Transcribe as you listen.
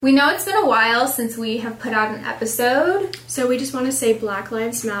We know it's been a while since we have put out an episode, so we just want to say Black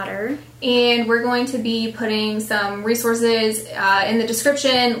Lives Matter. And we're going to be putting some resources in the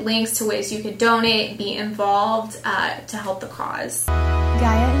description, links to ways you could donate, be involved to help the cause.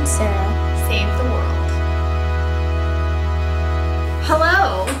 Gaia and Sarah save the world.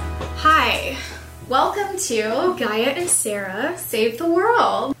 Hello. Hi. Welcome to Gaia and Sarah Save the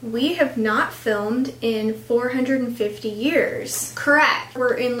World. We have not filmed in 450 years. Correct.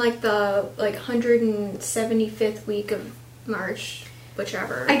 We're in the 175th week of March,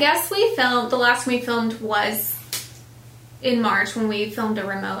 whichever. I guess the last we filmed was in March when we filmed a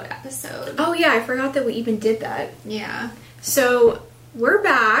remote episode. Oh yeah, I forgot that we even did that. Yeah. So, we're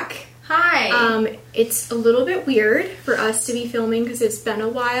back. Hi. It's a little bit weird for us to be filming because it's been a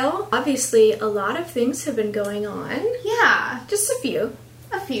while. Obviously, a lot of things have been going on. Yeah. Just a few.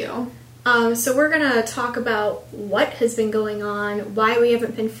 So we're gonna talk about what has been going on, why we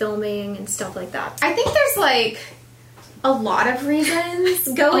haven't been filming, and stuff like that. I think there's a lot of reasons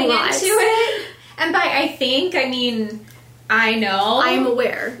going into it. And by I think, I mean I know. I'm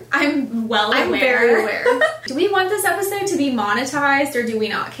aware. I'm well aware. I'm very aware. Do we want this episode to be monetized or do we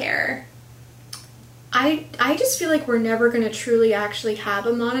not care? I just feel like we're never going to truly actually have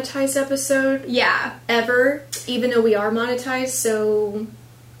a monetized episode. Yeah. Ever. Even though we are monetized, So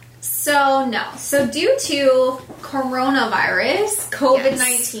no. So due to coronavirus, COVID-19,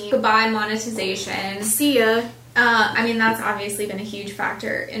 yes. Goodbye monetization. See ya. That's obviously been a huge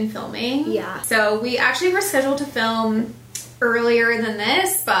factor in filming. Yeah. So we actually were scheduled to film earlier than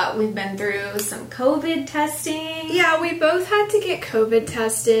this, but we've been through some COVID testing. Yeah, we both had to get COVID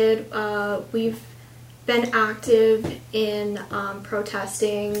tested. We've been active in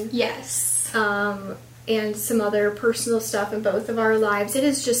protesting. Yes. And some other personal stuff in both of our lives. It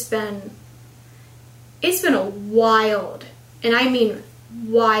has just been... It's been a wild, and I mean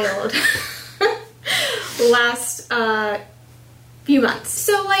wild, last few months.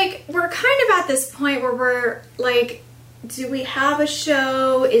 So, we're kind of at this point where we're do we have a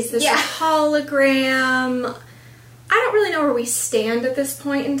show? Is this a hologram? I don't really know where we stand at this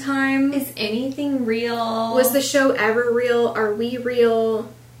point in time. Is anything real? Was the show ever real? Are we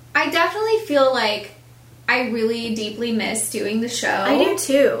real? I definitely feel like I really deeply miss doing the show. I do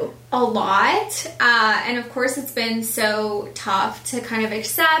too. A lot. And of course it's been so tough to kind of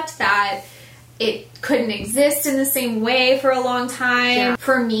accept that it couldn't exist in the same way for a long time. Yeah.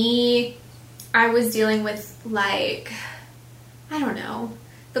 For me, I was dealing with I don't know,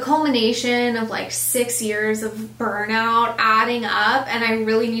 the culmination of 6 years of burnout adding up, and I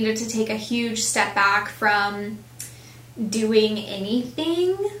really needed to take a huge step back from doing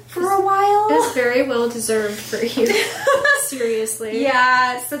anything for a while. It was very well deserved for you. Seriously.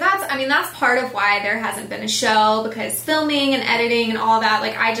 Yeah, so that's part of why there hasn't been a show, because filming and editing and all that,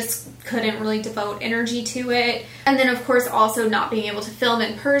 I just couldn't really devote energy to it. And then of course also not being able to film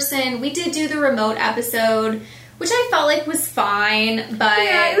in person. We did do the remote episode, which I felt was fine, but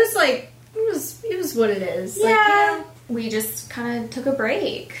yeah, it was what it is. Yeah, we just kind of took a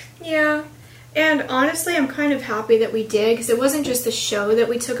break. Yeah. And honestly, I'm kind of happy that we did, because it wasn't just the show that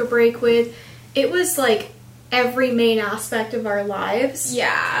we took a break with. It was every main aspect of our lives.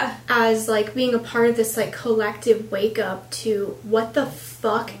 Yeah. As being a part of this collective wake up to what the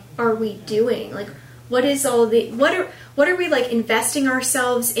fuck are we doing? What is all the what are we investing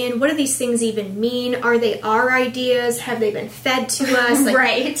ourselves in? What do these things even mean? Are they our ideas? Have they been fed to us?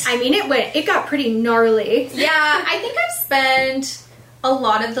 Right. I mean, it got pretty gnarly. Yeah, I think I've spent a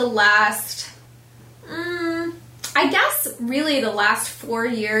lot of the last I guess really the last 4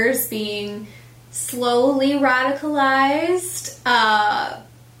 years being slowly radicalized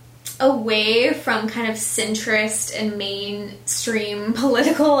away from kind of centrist and mainstream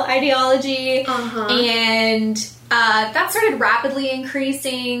political ideology. And that started rapidly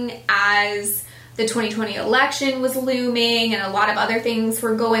increasing as the 2020 election was looming and a lot of other things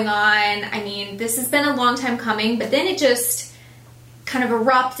were going on. I mean, this has been a long time coming, but then it just kind of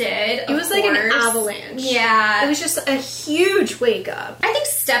erupted. It was an avalanche. Yeah. It was just a huge wake up. I think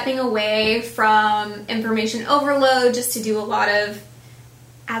stepping away from information overload just to do a lot of,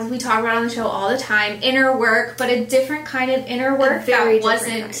 as we talk about on the show all the time, inner work, but a different kind of inner work that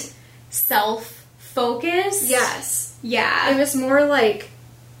wasn't self-focused. Yes. Yeah. It was more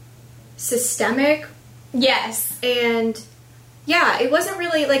systemic. Yes. And yeah, it wasn't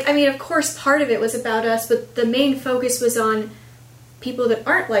really of course part of it was about us, but the main focus was on people that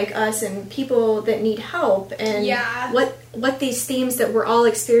aren't like us and people that need help, and what these themes that we're all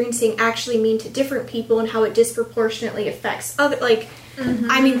experiencing actually mean to different people and how it disproportionately affects other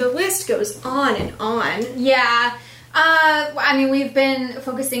I mean, the list goes on and on. Yeah. I mean, we've been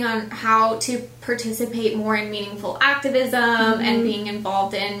focusing on how to participate more in meaningful activism and being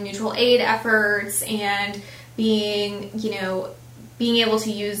involved in mutual aid efforts and being able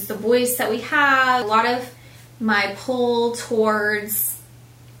to use the voice that we have. A lot of my pull towards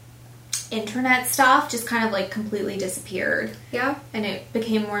internet stuff just kind of like completely disappeared. Yeah. And it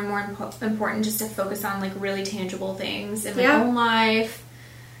became more and more important just to focus on like really tangible things in my own life.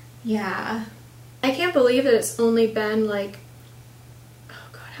 Yeah. I can't believe that it's only been like, oh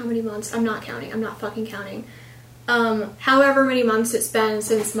god, how many months? I'm not counting. I'm not fucking counting. However many months it's been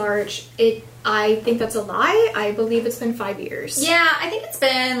since March, I think that's a lie. I believe it's been 5 years. Yeah, I think it's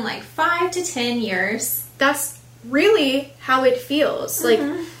been like 5 to 10 years. That's really how it feels. Like,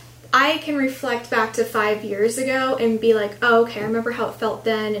 I can reflect back to 5 years ago and be like, oh, okay, I remember how it felt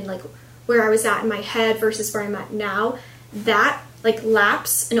then and like where I was at in my head versus where I'm at now. That like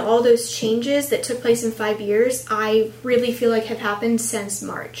lapse and all those changes that took place in 5 years, I really feel like have happened since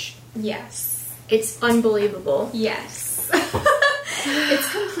March. Yes. It's unbelievable. Yes.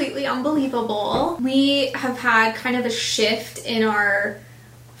 It's completely unbelievable. We have had kind of a shift in our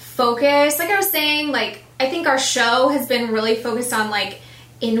focus. Like I was saying, like, I think our show has been really focused on like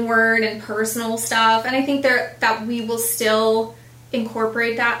inward and personal stuff, and I think that we will still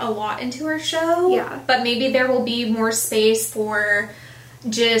incorporate that a lot into our show. Yeah. But maybe there will be more space for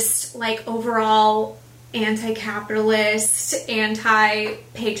just like overall anti-capitalist,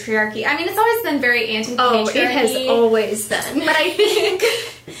 anti-patriarchy. I mean, it's always been very anti-patriarchy. Oh, it has always been. But I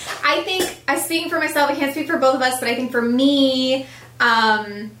think I'm speaking for myself, I can't speak for both of us, but I think for me,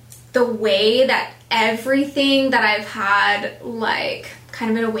 the way that everything that I've had, like,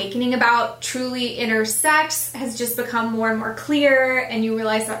 kind of an awakening about truly intersects has just become more and more clear, and you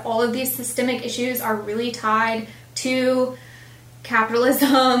realize that all of these systemic issues are really tied to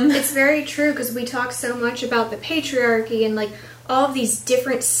capitalism. It's very true, because we talk so much about the patriarchy and like all of these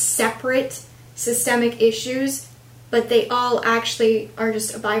different separate systemic issues, but they all actually are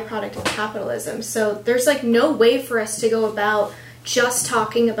just a byproduct of capitalism. So there's like no way for us to go about just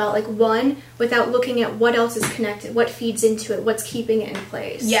talking about like one without looking at what else is connected, what feeds into it, what's keeping it in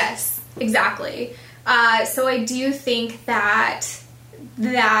place. Yes, exactly. So I do think that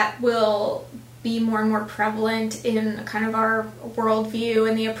will be more and more prevalent in kind of our worldview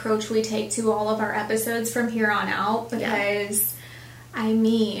and the approach we take to all of our episodes from here on out, because I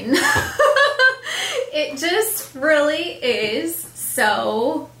mean, it just really is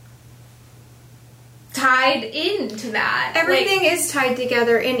so tied into that. Everything is tied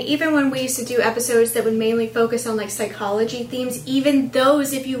together, and even when we used to do episodes that would mainly focus on like psychology themes, even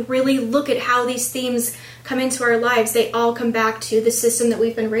those, if you really look at how these themes come into our lives, they all come back to the system that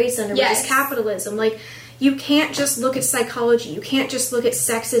we've been raised under, which is capitalism. Like, you can't just look at psychology, you can't just look at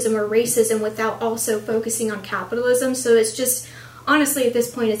sexism or racism without also focusing on capitalism. So it's just, honestly, at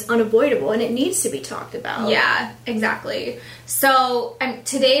this point, it's unavoidable, and it needs to be talked about. Yeah, exactly. So,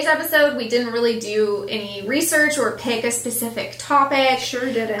 today's episode, we didn't really do any research or pick a specific topic. Sure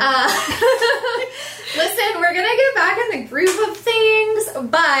didn't. Listen, we're gonna get back in the groove of things,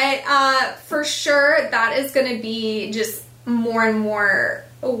 but for sure, that is gonna be just more and more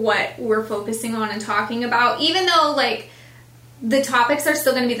what we're focusing on and talking about, even though, like, the topics are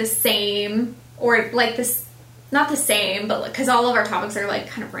still gonna be the same, or, like, this... Not the same, but because all of our topics are like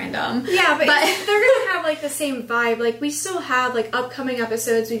kind of random. Yeah, but they're gonna have like the same vibe. Like, we still have like upcoming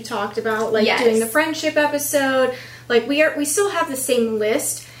episodes we've talked about, like doing the friendship episode. Like, we still have the same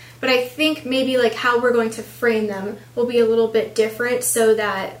list, but I think maybe like how we're going to frame them will be a little bit different, so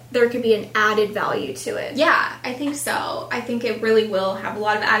that there could be an added value to it. Yeah, I think so. I think it really will have a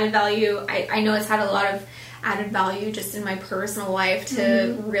lot of added value. I know it's had a lot of added value just in my personal life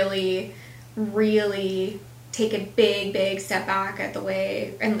to really, really take a big step back at the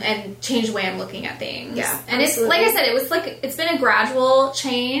way and change the way I'm looking at things. Yeah, and absolutely. It's like I said, it's been a gradual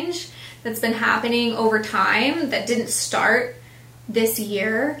change that's been happening over time that didn't start this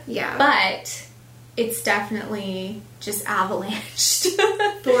year. Yeah, but it's definitely just avalanched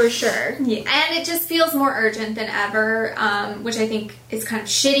for sure. Yeah, and it just feels more urgent than ever, which I think is kind of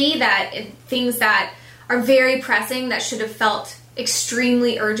shitty. That things that are very pressing that should have felt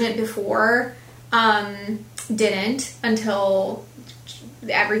extremely urgent before didn't, until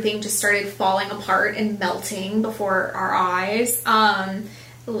everything just started falling apart and melting before our eyes. I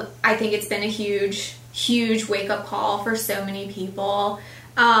think it's been a huge wake-up call for so many people.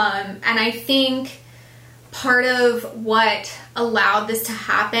 And I think part of what allowed this to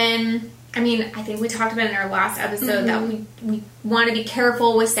happen, I mean, I think we talked about in our last episode that we want to be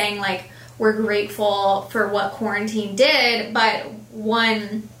careful with saying, like, we're grateful for what quarantine did, but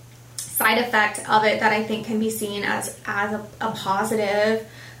one side effect of it that I think can be seen as a positive,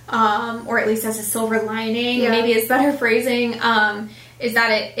 or at least as a silver lining, maybe it's better phrasing, is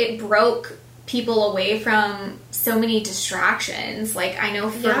that it broke people away from so many distractions. Like, I know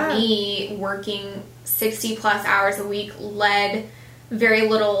for me, working 60 plus hours a week led very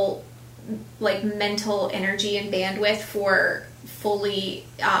little like mental energy and bandwidth for fully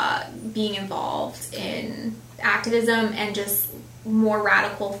being involved in activism and just more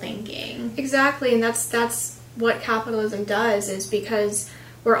radical thinking. Exactly, and that's what capitalism does, is because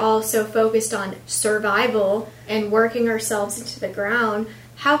we're all so focused on survival and working ourselves into the ground.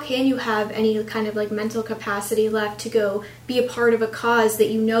 How can you have any kind of like mental capacity left to go be a part of a cause that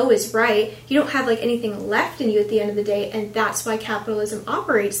you know is right? You don't have like anything left in you at the end of the day, and that's why capitalism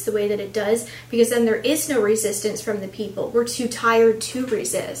operates the way that it does, because then there is no resistance from the people. We're too tired to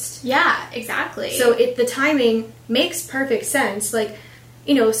resist. Yeah, exactly. So the timing makes perfect sense. Like,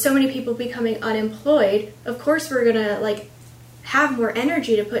 you know, so many people becoming unemployed, of course we're gonna like have more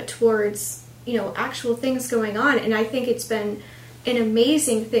energy to put towards, you know, actual things going on. And I think it's been an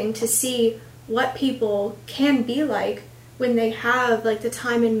amazing thing to see what people can be like when they have like the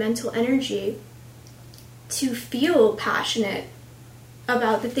time and mental energy to feel passionate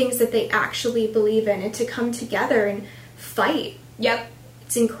about the things that they actually believe in and to come together and fight. Yep.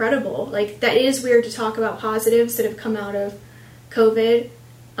 It's incredible. Like, that is weird to talk about positives that have come out of COVID,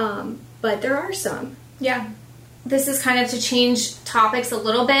 but there are some. Yeah. This is kind of to change topics a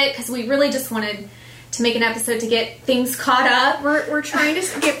little bit, because we really just wanted to make an episode to get things caught up. We're trying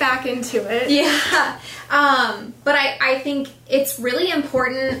to get back into it. Yeah. But I think it's really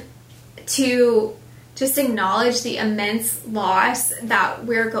important to just acknowledge the immense loss that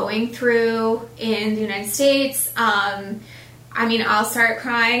we're going through in the United States. I mean, I'll start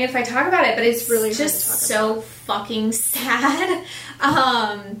crying if I talk about it, but it's really just so fucking sad.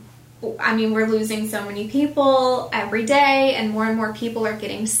 I mean, we're losing so many people every day, and more people are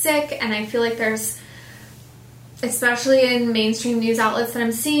getting sick, and I feel like there's, especially in mainstream news outlets that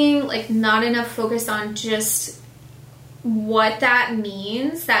I'm seeing, like, not enough focus on just what that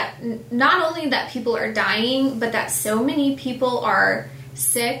means, that not only that people are dying, but that so many people are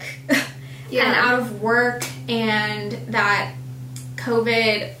sick and out of work, and that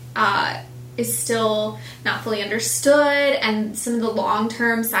COVID is still not fully understood, and some of the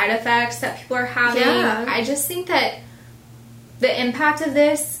long-term side effects that people are having. I just think that the impact of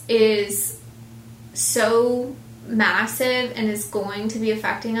this is so massive and is going to be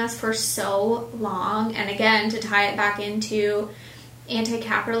affecting us for so long. And again, to tie it back into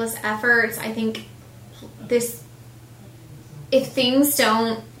anti-capitalist efforts, I think if things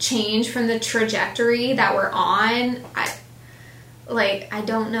don't change from the trajectory that we're on, I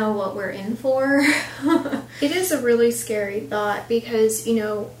don't know what we're in for. It is a really scary thought, because, you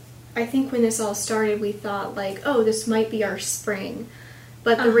know, I think when this all started, we thought, like, oh, this might be our spring.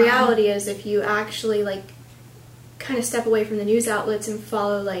 But the reality is, if you actually, like, kind of step away from the news outlets and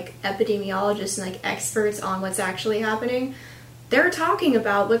follow, like, epidemiologists and, like, experts on what's actually happening, they're talking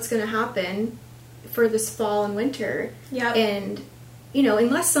about what's going to happen for this fall and winter. Yep. And, you know,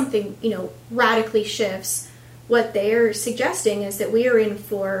 unless something, you know, radically shifts, what they're suggesting is that we are in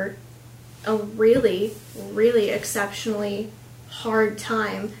for a really, really exceptionally hard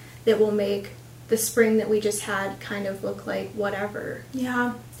time that will make the spring that we just had kind of look like whatever.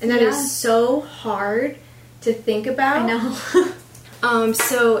 Yeah. And that is so hard to think about. I know.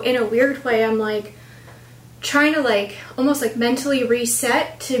 So in a weird way, I'm like trying to like almost like mentally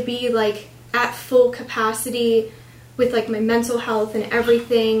reset to be like at full capacity with like my mental health and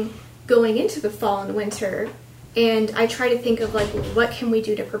everything going into the fall and winter. And I try to think of, like, what can we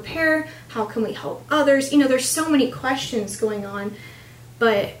do to prepare? How can we help others? You know, there's so many questions going on,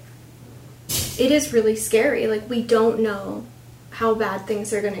 but it is really scary. Like, we don't know how bad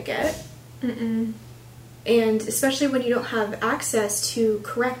things are going to get. Mm-mm. And especially when you don't have access to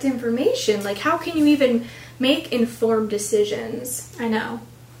correct information. Like, how can you even make informed decisions? I know.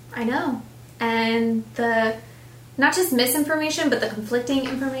 And not just misinformation, but the conflicting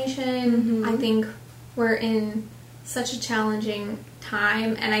information. I think we're in such a challenging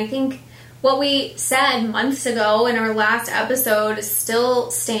time, and I think what we said months ago in our last episode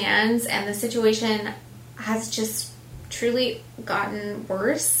still stands, and the situation has just truly gotten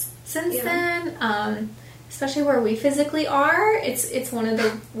worse since then, especially where we physically are. It's one of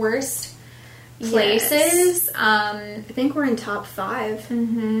the worst places. I think we're in top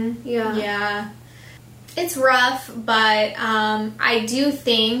 5. Yeah. It's rough, but I do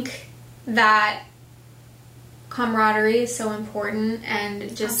think that camaraderie is so important,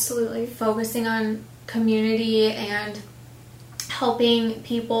 and just focusing on community and helping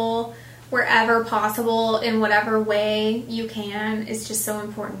people wherever possible in whatever way you can is just so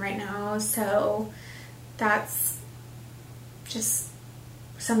important right now. So that's just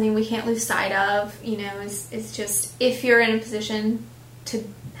something we can't lose sight of, you know, is just if you're in a position to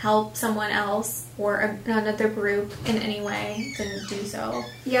help someone else or another group in any way, then do so.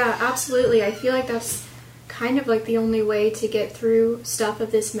 Yeah, absolutely. I feel like that's kind of like the only way to get through stuff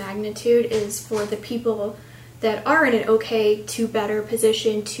of this magnitude is for the people that are in an okay to better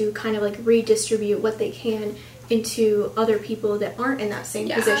position to kind of like redistribute what they can into other people that aren't in that same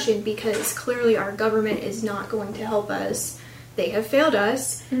position, because clearly our government is not going to help us. They have failed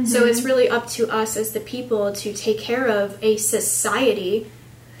us. So it's really up to us as the people to take care of a society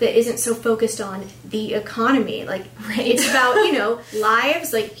that isn't so focused on the economy. Like, it's about, you know,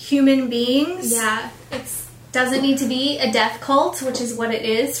 lives, like human beings. Yeah, it's doesn't need to be a death cult, which is what it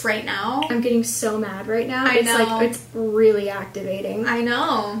is right now. I'm getting so mad right now. I know. Like, it's really activating. I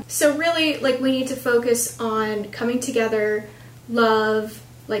know. So really, like, we need to focus on coming together, love,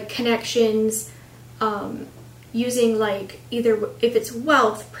 like, connections, using, like, either if it's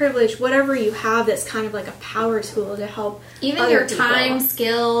wealth, privilege, whatever you have that's kind of like a power tool to help even your time,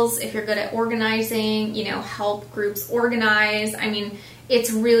 skills, if you're good at organizing, you know, help groups organize. I mean, it's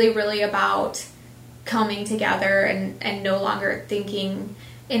really, really about coming together and no longer thinking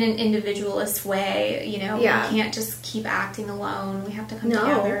in an individualist way, you know. We can't just keep acting alone. We have to come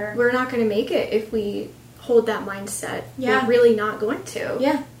together. We're not going to make it if we hold that mindset. We're really not going to.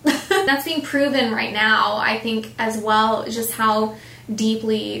 Yeah. That's being proven right now, I think, as well, just how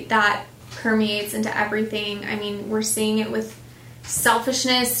deeply that permeates into everything. I mean, we're seeing it with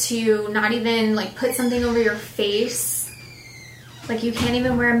selfishness to not even, like, put something over your face. Like, you can't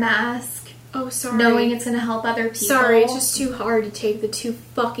even wear a mask. Oh, sorry. Knowing it's going to help other people. Sorry, it's just too hard to take the 2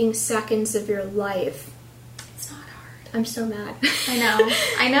 fucking seconds of your life. It's not hard. I'm so mad.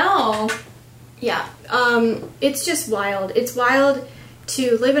 I know. Yeah. It's just wild. It's wild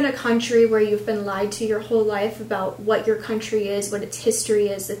to live in a country where you've been lied to your whole life about what your country is, what its history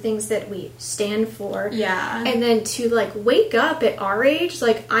is, the things that we stand for. Yeah. And then to, like, wake up at our age,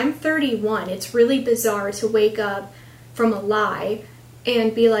 like, I'm 31. It's really bizarre to wake up from a lie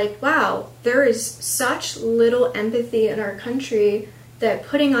and be like, wow, there is such little empathy in our country that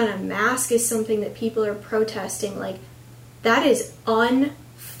putting on a mask is something that people are protesting. Like, that is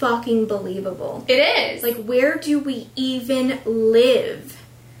unfucking believable. It is. Like, where do we even live?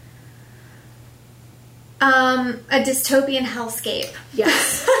 A dystopian hellscape.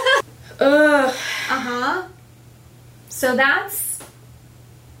 Yes. Ugh. Uh-huh. So that's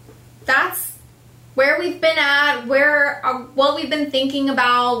where we've been at, what we've been thinking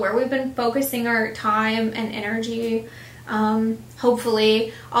about, where we've been focusing our time and energy,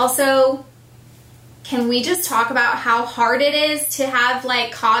 hopefully. Also, can we just talk about how hard it is to have,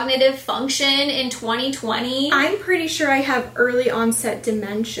 like, cognitive function in 2020? I'm pretty sure I have early onset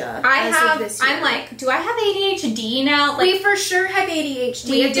dementia. I'm like, do I have ADHD now? Like, we for sure have ADHD.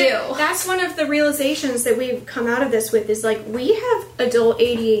 We do. That's one of the realizations that we've come out of this with is, like, we have adult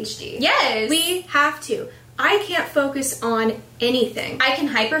ADHD. Yes. We have to. I can't focus on anything. I can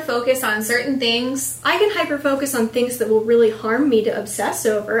hyper-focus on certain things. I can hyper-focus on things that will really harm me to obsess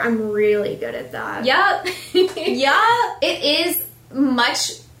over. I'm really good at that. Yep. Yeah. It is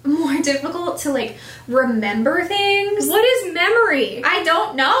much more difficult to, like, remember things. What is memory? I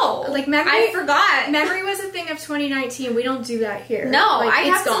don't know. Like, memory... I forgot. Memory was a thing of 2019. We don't do that here. No, like, I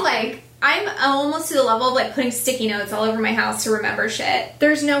have to, like... I'm almost to the level of, like, putting sticky notes all over my house to remember shit.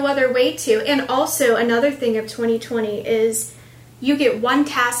 There's no other way to. And also, another thing of 2020 is you get 1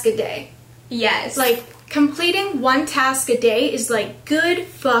 task a day. Yes. Like, completing 1 task a day is, like, good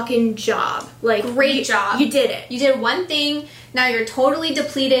fucking job. Like, great job. You did it. You did one thing. Now you're totally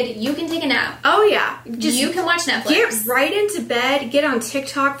depleted. You can take a nap. Oh, yeah. You can watch Netflix. Get right into bed. Get on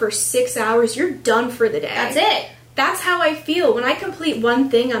TikTok for 6 hours. You're done for the day. That's it. That's how I feel. When I complete one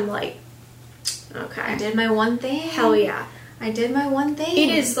thing, I'm like... Okay. I did my one thing. Hell yeah. I did my one thing. It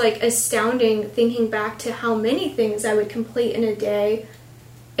is, like, astounding thinking back to how many things I would complete in a day.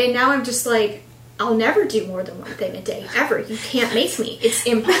 And now I'm just like, I'll never do more than one thing a day, ever. You can't make me. It's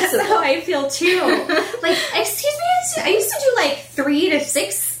impossible. That's how I feel, too. Like, excuse me, I used to do, like, 3 to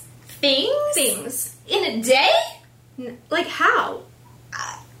 6 things in a day? Like, how?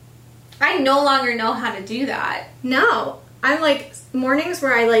 I no longer know how to do that. No. I'm, like, mornings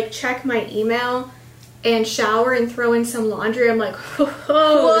where I, like, check my email and shower and throw in some laundry, I'm like, whoa,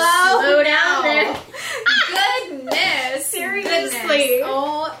 slow down there. Goodness. Seriously. Goodness.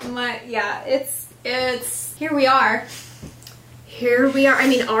 Oh, my, yeah, it's, here we are. Here we are. I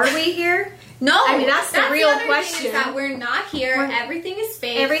mean, are we here? No, I mean that's the real question. Is that we're not here. Everything is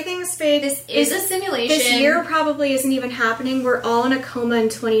fake. Everything's fake. This is a simulation. This year probably isn't even happening. We're all in a coma in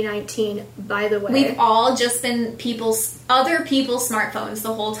 2019. By the way, we've all just been other people's smartphones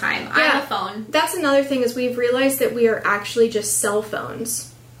the whole time. Yeah. I'm a phone. That's another thing is we've realized that we are actually just cell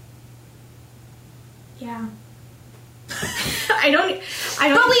phones. Yeah. I don't.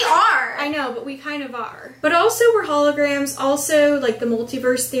 But we are. I know, but we kind of are. But also, we're holograms. Also, like the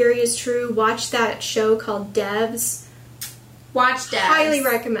multiverse theory is true. Watch that show called Devs. Watch Devs. Highly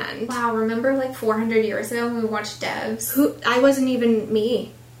recommend. Wow, remember like 400 years ago when we watched Devs? I wasn't even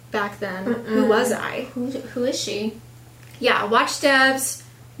me back then. Who was I? Who is she? Yeah, watch Devs.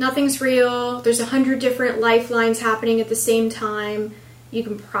 Nothing's real. There's 100 different lifelines happening at the same time. You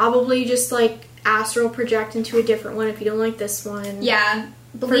can probably just like astral project into a different one if you don't like this one. Yeah.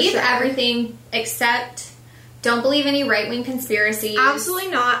 Believe everything except don't believe any right-wing conspiracies. Absolutely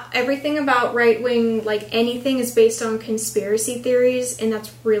not. Everything about right-wing, like anything, is based on conspiracy theories, and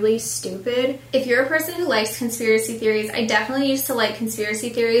that's really stupid. If you're a person who likes conspiracy theories, I definitely used to like conspiracy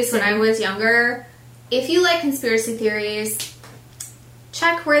theories when I was younger. If you like conspiracy theories,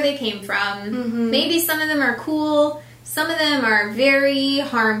 check where they came from. Maybe some of them are cool. Some of them are very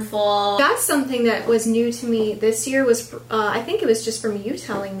harmful. That's something that was new to me this year was, I think it was just from you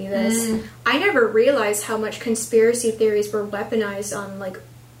telling me this. I never realized how much conspiracy theories were weaponized on, like,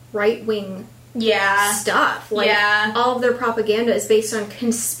 right-wing stuff. Like, all of their propaganda is based on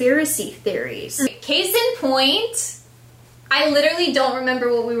conspiracy theories. Case in point, I literally don't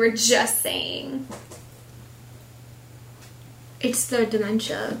remember what we were just saying. It's the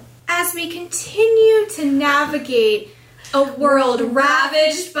dementia. As we continue to navigate a world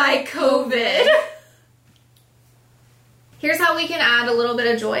ravaged by COVID. Here's how we can add a little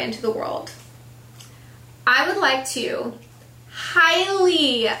bit of joy into the world. I would like to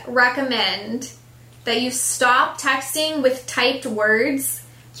highly recommend that you stop texting with typed words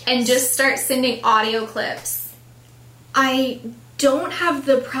and just start sending audio clips. I don't have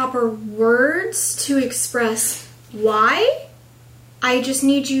the proper words to express why. I just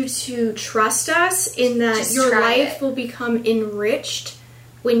need you to trust us in that just your life will become enriched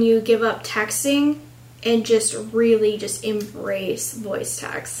when you give up texting and just really just embrace voice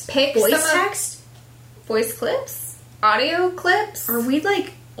text. Pick voice text? Voice clips? Audio clips? Are we,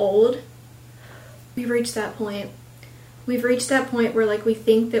 like, old? We've reached that point. We've reached that point where, like, we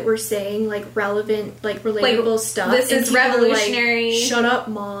think that we're saying, like, relevant, like, relatable stuff. This is revolutionary. Like, shut up,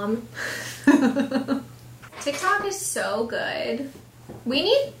 Mom. TikTok is so good.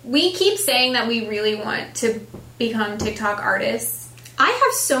 We keep saying that we really want to become TikTok artists. I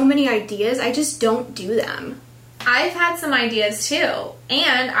have so many ideas, I just don't do them. I've had some ideas too,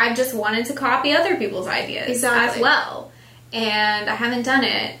 and I've just wanted to copy other people's ideas as well. And I haven't done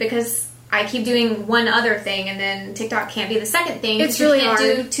it because I keep doing one other thing, and then TikTok can't be the second thing. It's really hard.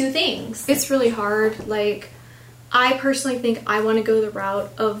 You can't do two things. It's really hard. Like, I personally think I want to go the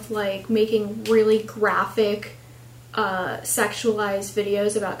route of, like, making really graphic sexualized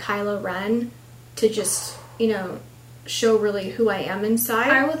videos about Kylo Ren to just, you know, show really who I am inside.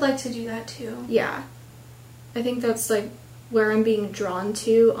 I would like to do that too. Yeah. I think that's, like, where I'm being drawn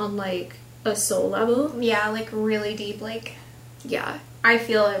to on, like, a soul level. Yeah, like, really deep, like... Yeah. I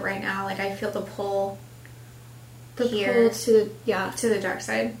feel it right now. Like, I feel the pull to the dark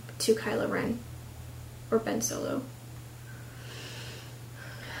side. To Kylo Ren. Or Ben Solo.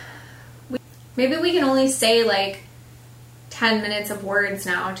 Maybe we can only say, like, 10 minutes of words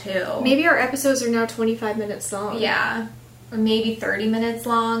now, too. Maybe our episodes are now 25 minutes long. Yeah. Or maybe 30 minutes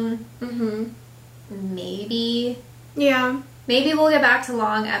long. Maybe. Yeah. Maybe we'll get back to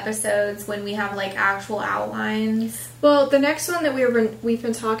long episodes when we have, like, actual outlines. Well, the next one that we've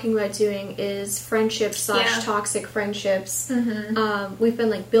been talking about doing is friendships / toxic friendships. We've been,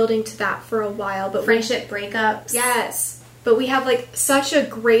 like, building to that for a while. But friendship breakups. Yes. But we have, like, such a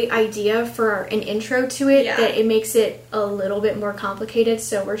great idea for an intro to it that it makes it a little bit more complicated.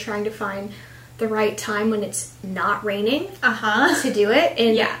 So we're trying to find the right time when it's not raining to do it.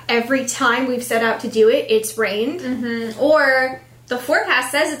 And every time we've set out to do it, it's rained. Or the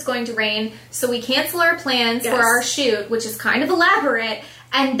forecast says it's going to rain, so we cancel our plans for our shoot, which is kind of elaborate,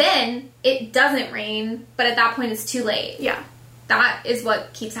 and then it doesn't rain, but at that point it's too late. Yeah. That is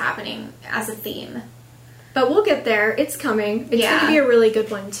what keeps happening as a theme. But we'll get there. It's coming. It's going to be a really good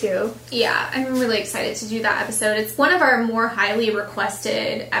one, too. Yeah, I'm really excited to do that episode. It's one of our more highly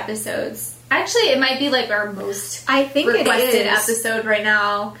requested episodes. Actually, it might be, like, our most requested episode right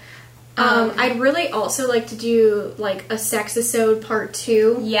now. I'd really also like to do, like, a sex-isode part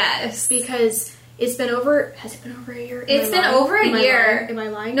 2. Yes. Because It's been over... Has it been over a year? It's been over a year. Am I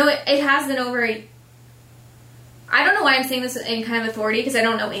lying? No, it has been over a... I don't know why I'm saying this in kind of authority, because I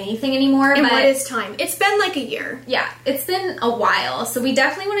don't know anything anymore. And but what is time? It's been like a year. Yeah, it's been a while. So we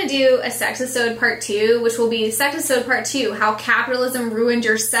definitely want to do a Sexisode Part 2, which will be Sexisode Part 2, How Capitalism Ruined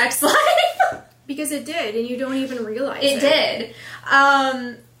Your Sex Life. Because it did, and you don't even realize it. It did.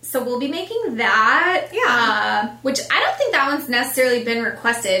 So we'll be making that. Yeah. Which I don't think that one's necessarily been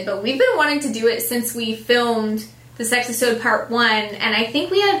requested, but we've been wanting to do it since we filmed the Sexisode Part 1, and I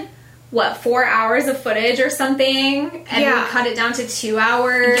think we had... 4 hours of footage or something? And we cut it down to 2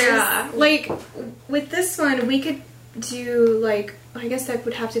 hours. Yeah. Like, with this one, we could do, like, I guess that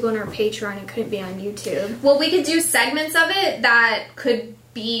would have to go on our Patreon and couldn't be on YouTube. Well, we could do segments of it that could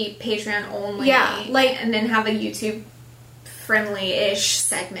be Patreon only. Yeah. Like, and then have a YouTube friendly-ish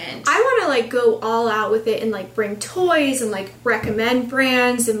segment. I want to, like, go all out with it and, like, bring toys and, like, recommend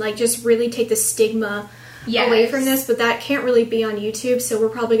brands and, like, just really take the stigma away from this, but that can't really be on YouTube, so we're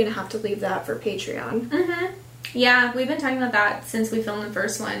probably going to have to leave that for Patreon. Mm-hmm. Yeah, we've been talking about that since we filmed the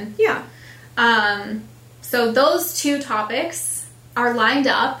first one. Yeah. So those two topics are lined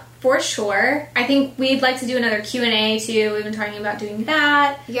up for sure. I think we'd like to do another Q&A too. We've been talking about doing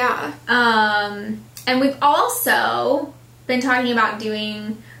that. Yeah. And we've also been talking about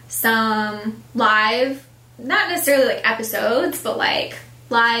doing some live, not necessarily like episodes, but like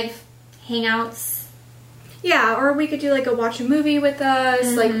live hangouts. Yeah, or we could do, like, a watch a movie with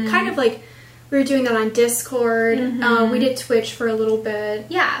us, like, kind of like, we were doing that on Discord. We did Twitch for a little bit.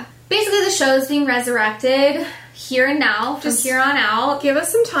 Yeah. Basically, the show's being resurrected here and now, from here on out. Give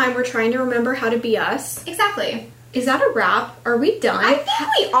us some time. We're trying to remember how to be us. Exactly. Is that a wrap? Are we done? I think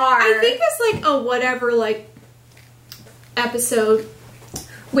we are. I think it's, like, a whatever, like, episode.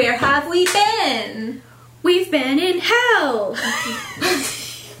 Where have we been? We've been in hell!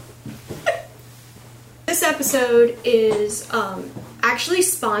 This episode is actually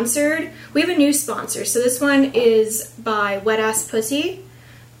sponsored. We have a new sponsor. So this one is by Wet Ass Pussy.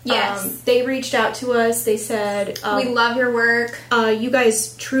 Yes. They reached out to us. They said... we love your work. You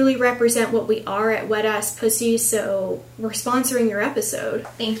guys truly represent what we are at Wet Ass Pussy, so we're sponsoring your episode.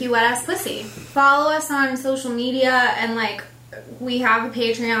 Thank you, Wet Ass Pussy. Follow us on social media, and, like, we have a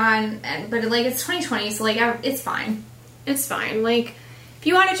Patreon, but, like, it's 2020, so, like, it's fine. It's fine. Like... If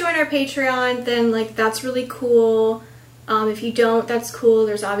you want to join our Patreon, then, like, that's really cool. If you don't, that's cool.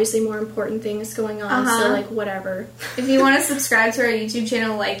 There's obviously more important things going on, so, like, whatever. If you want to subscribe to our YouTube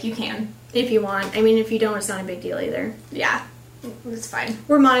channel, like, you can. If you want. I mean, if you don't, it's not a big deal either. Yeah. It's fine.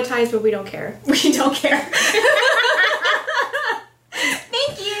 We're monetized, but we don't care. We don't care.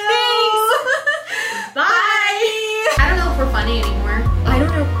 Thank you! Thanks! Bye! I don't know if we're funny anymore. I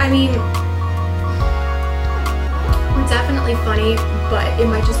don't know. I mean... We're definitely funny, but it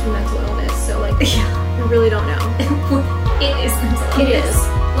might just be mental illness, so, like, we really don't know. It is mental illness. It is.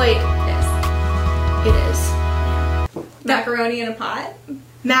 Like, it is. Macaroni in a pot?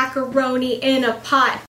 Macaroni in a pot.